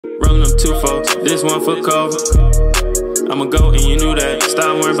telling them twofold. This one for cover. I'ma go and you knew that.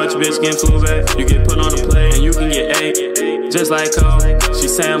 Stop worrying about your bitch getting flew back. You get put on the plate and you can get ate. Just like Cole. She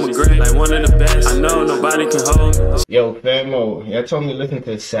say I'm a great, like one of the best. I know nobody can hold. Yo, Famo, y'all told me to listen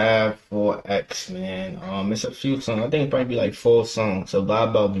to Savv4x, man. It's a few songs. I think it probably be like 4 songs. So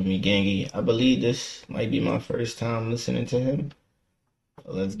vibe out with me, gangy. I believe this might be my first time listening to him.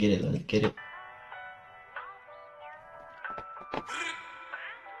 So let's get it. Let's get it.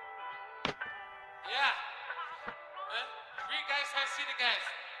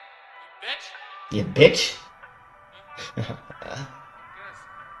 You bitch?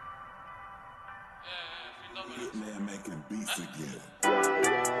 Man making beats again.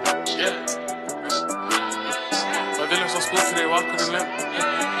 Yeah. My villains so spooky, they walk with a limp.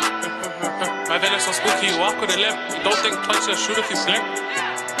 My villains so spooky, you walk with a limp. You don't think twice, you'll shoot if you blink.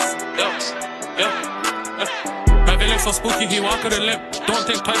 My villain's so spooky, he walk with a limp. Don't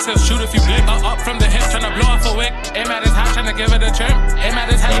think twice, he'll shoot if you blink. Up from the hip, tryna blow off a wick. Aim at his hat, tryna give it a trim. Aim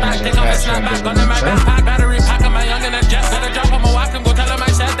at his head back, take off his snapback. Gun in my backpack, battery pack on my young in a jet. Gotta drop on my whack and go tell him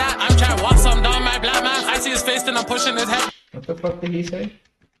I said that. I'm trying to walk some down my black man. I see his face, then I'm pushing his head. What the fuck did he say?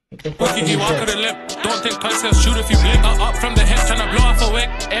 Spooky, he walk with a limp. Don't think twice, he'll shoot if you blink. Up from the hip, tryna blow off a wick.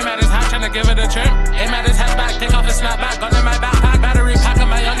 Aim at his hat, tryna give it a trim. Aim at his head back, take off his snapback. Gun in my backpack, battery pack on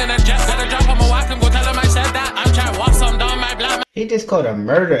my young in a jet. Gotta drop on my whack and go tell him I said that. I'm trying to walk some down my black man. He just called a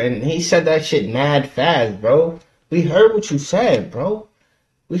murder and he said that shit mad fast, bro. We heard what you said, bro.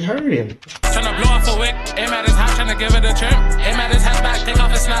 We heard him. Tryna blow off a wick. Aim at his hat, tryna give it a trim. Aim at his head back, take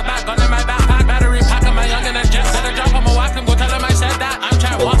off his snapback. Gun in my backpack, battery pack on my young in a jet. Gotta drop on my whack and go tell him I said that. I'm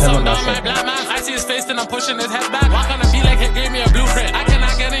trying to walk some down my black man. I see his face, then I'm pushing his head back. Walk on the beat like it gave me a blueprint. I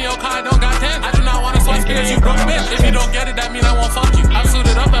cannot get in your car, I don't got 10. I do not wanna swap spirits, you broke bitch. If you don't get it, that mean I won't fuck you. I'm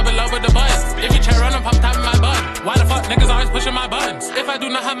suited up, I'm in love with the buzz. If you try run, I'm pop tapping my butt. Why the fuck niggas always pushing my buttons? If I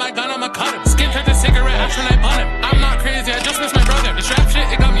do not have my gun, I'ma cut him. Skin touch a cigarette, after I bun him. I'm not crazy, I just miss my brother. This rap shit,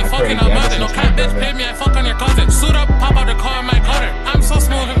 it got me fucking up mother. No cat bitch pay me, I fuck on your cousin. Suit up, pop out the car in my cutter. I'm so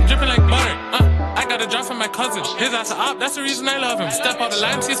smooth, I'm dripping like butter. I got a drop from my cousin. His ass a op, that's the reason I love him. Step out the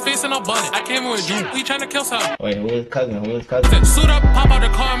line, see his face and I'll bun it. I came with you, we trying to kill something. Wait, who is cousin? Who is cousin? Suit up, pop out the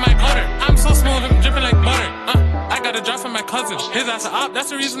car in my cutter. I'm so smooth, I'm dripping like butter. I got a drop from my cousin. His ass a op, that's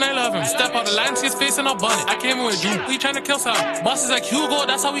the reason I love him. Step out the line, see his face and I'll bun it. I came with you, we trying to kill something. Bosses like Hugo,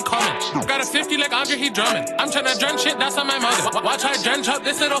 that's how we coming. Got a 50 like Andre, he drumming. I'm trying to drench shit, that's on my mother. Watch how I drench up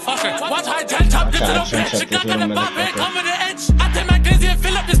this little fucker. Watch how I drench up this little bitch. She got the bop and come with the edge. I take my glizzy and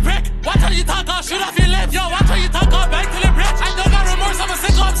fill up this brick. Watch how you talk, I'll shoot off your lips. Yo, watch how you talk, I'll bang till it rich. I don't got remorse, I'm a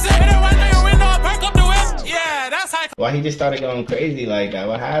sick, I'm sick. Hit it right through your window, I'll perk up the whip. Yeah, that's how. Why he just started going crazy like that?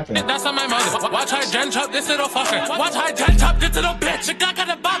 What happened? That's on my mother. Watch how I drench up this little fucker. Watch how I drench up this little bitch. She got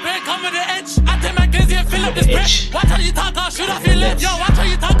the bop and come with the edge. I take my glizzy and fill up this brick. Watch how you talk, I'll shoot off your lips. Yo, watch how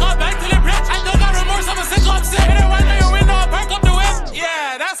you talk, I'll bang till it rich. I don't got remorse, I'm a sick, I'm sick. Hit it right through your window, I'll perk up the whip.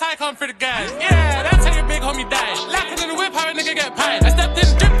 Yeah, that's how I come for the guys. Yeah, that's how your big homie died. Laughing in the whip, how a nigga get pied. I stepped in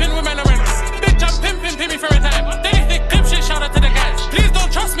dripping with my number. Bitch, I'm pimping, pay me for a time. They clip shit, shout out to the guys. Please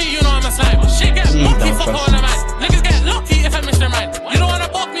don't trust me, you know I'm a slime. Shit get lucky, fuck on the man. Niggas get lucky if I miss their mind. You don't wanna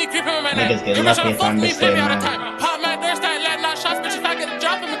fuck me, creeping with my knife. You bitch wanna fuck me, play me all the time. Pop my door, start letting out shots, bitch. If I get the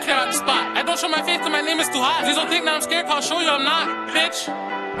drop, I'ma clear out the spot. I don't show my face cause my name is too hot. Please don't think that I'm scared, cause I'll show you I'm not, bitch.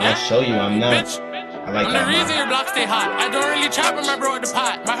 I'll show you I'm not. Bitch. I like I'm that. the reason your block stay hot. I don't really chat with my bro at the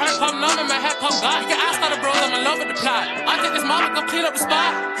pot. My heart come numb and my head come God. You can ask all the bros, I'm in love with the plot. I take this mama, come clean up the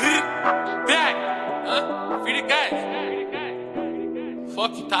spot. Back. Free the guys.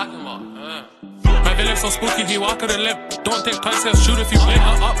 Fuck you talking about? My villain's so spooky, he walk with a limp. Don't think twice, he'll shoot if you blink.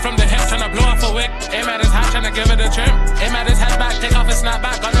 Up from the hip, tryna blow off a wick. Aim at his hat, tryna give it a trim. Aim at his head back, take off his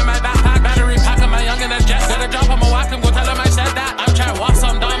snapback. Gun in my backpack, battery pack on my young in a jet. Gotta drop on my whack and go tell him I said that. I'm trying to walk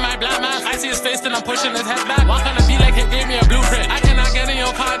some down my black man. I see his face, then I'm pushing his head back. Walk on the beat like it gave me a blueprint. I cannot get in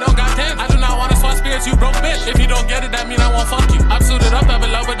your car, I don't got 10. I do not wanna swap spirits, you broke bitch. If you don't get it, that mean I won't fuck you. I'm suited up, I'm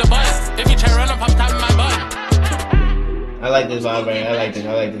in love with the buzz. If you try run, I'm pop tapping my butt. I like this vibe, right? I like this.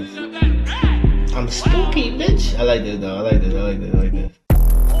 I like this. I'm spooky, bitch. I like this though. I like this. I like this. I like this.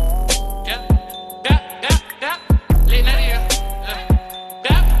 Late night here.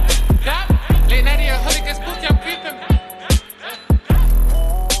 Late night here. Hoodie gets spooky, I'm creeping.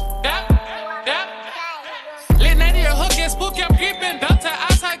 Late night here. Hood gets spooky, I'm creeping. Down to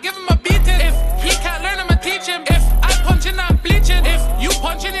ass, I give him a beating. If he can't learn, I'ma teach him. If I punch in, I'm bleaching. If you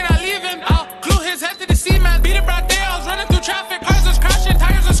punch in, I leave him. I'll glue his head to the cement. Beat it broad day, I was running through traffic. Cars was crashing,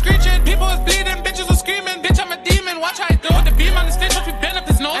 tires was screeching. People was bleeding, bitches was screaming. Bitch, I'm a demon, watch how I do it. The beam on the stage, watch me bend up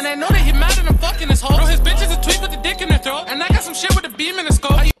his nose. And I know that he mad and I'm fucking his hoe. Bro, his bitch is a tweak with the dick in her throat. And I got some shit with the beam in the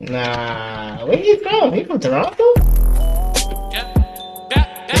scope. Nah, where he from? He from Toronto? Yeah.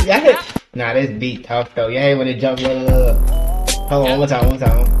 He y'all hit. Nah, this beat tough though. Y'all hate when it jump. Hold on, one more time, one more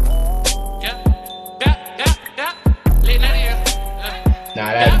time.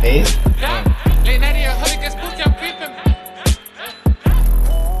 Nah, that's bass.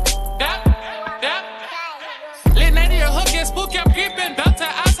 Spooky, I'm creeping. Belt to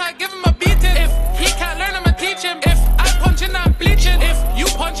outside, give him a beating. If he can't learn, I'ma teach him. If I punch in, I'm bleaching. If you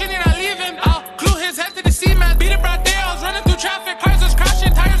punch in, you're not leaving. I'll glue his head to the cement. Beat it broad day, I was running through traffic. Cars was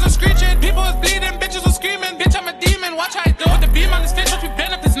crashing, tires was screeching. People was bleeding, bitches was screaming. Bitch, I'm a demon, watch how I do. With the beam on his face, watch me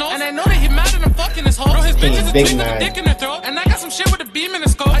bend up his nose. And I know that he mad and I'm fucking his hoe. Bro, his bitch is a twink with a dick in her throat. And I got some shit with a beam in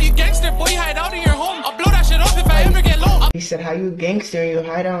his skull. Are you gangster, boy? You hide out in your home. I'll blow that shit up if I ever get low. He said, how you gangster and you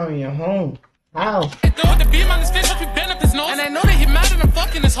hide out in your home? How? With the beam on his face, watch me bend up his nose. And I know that he mad and I'm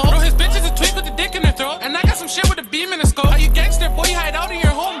fucking his hoe. Bro, his bitch is a twink with a dick in her throat. And I got some shit with a beam in his skull. Are you gangster, boy? You hide out in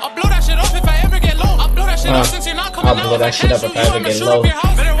your home. I'll blow that shit up if I ever get low. I'll blow that shit up since you're not coming out. I'll blow that shit up if I ever get low.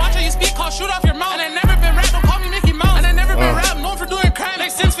 Better watch how you speak, call shoot off your mouth. And I never been rap, don't call me Mickey Mouse. And I never been rap, known for doing crime.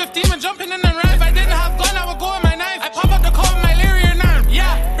 Like since 15 when jumping in the rap. If I didn't have gun, I would go with my knife. I pop out the car with my Larry or nine.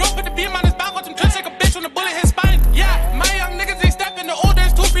 Yeah, bro, put the beam on his back, watch him twist like a bitch when the bullet hit spine. Yeah, my young niggas, they step in the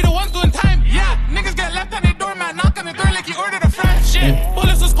olders, 2 feet, the ones doing time. Yeah, niggas get left on their door, man, knock on the door like he ordered a friend. Shit,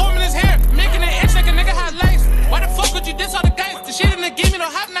 bullets was combing his hair, making it itch like a nigga had lice. Why the fuck would you diss all the guys? The shit in the game, you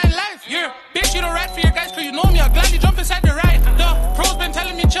don't have 9 lives. Yeah, bitch, you don't ride for your guys, cause you know me, I'll gladly jump inside the ride. The pros been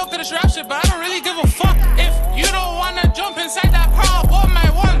telling me chill to this rap shit, but I don't really give a fuck. If you don't wanna jump inside that car, I'll pull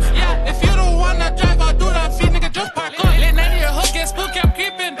my ones. Yeah, if you don't wanna drive, I'll do that feet, nigga, just park up. Late night in your hook, get spooky, I'm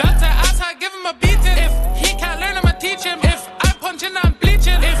creeping. Belt to outside, give him a beating. If he can't learn, I'ma teach him. If I punch in, I'm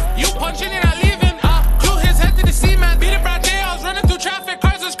bleaching. If you punch in, you're not leaving. I'll glue his head to the cement. Beat it broad day, I was running through traffic.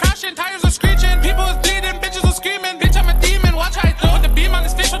 Cars was crashing, tires was screeching. People was bleeding, bitches was screaming. Bitch, I'm a demon, watch how I do. With the beam on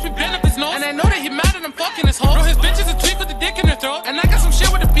his face, watch me bend up his nose. And I know that he mad and I'm fucking his hoe. Bro, his bitch is a twink with a dick in her throat. And I got some shit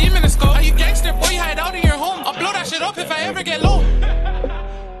with a beam in his skull. Are you gangster, boy? You hide out in your home. I'll blow that shit up if I ever get low.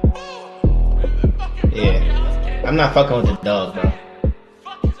 Yeah, I'm not fucking with the dog, bro.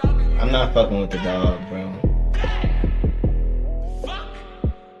 I'm not fucking with the dog, bro.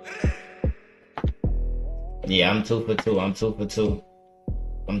 Yeah, I'm 2 for 2. I'm 2 for 2.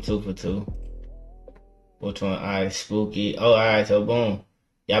 I'm 2 for 2. Which one? Alright, Spooky. Oh, alright, so boom.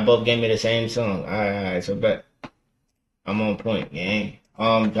 Y'all both gave me the same song. Alright, so bet. I'm on point, gang.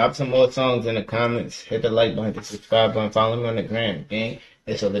 Drop some more songs in the comments. Hit the like button, hit the subscribe button. Follow me on the gram, gang.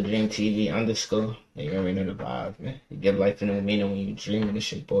 It's on the Dream TV _ You already know the vibes, man. You give life a new meaning when you dream.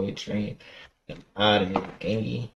 This your boy Dream. I'm out of here, gangy.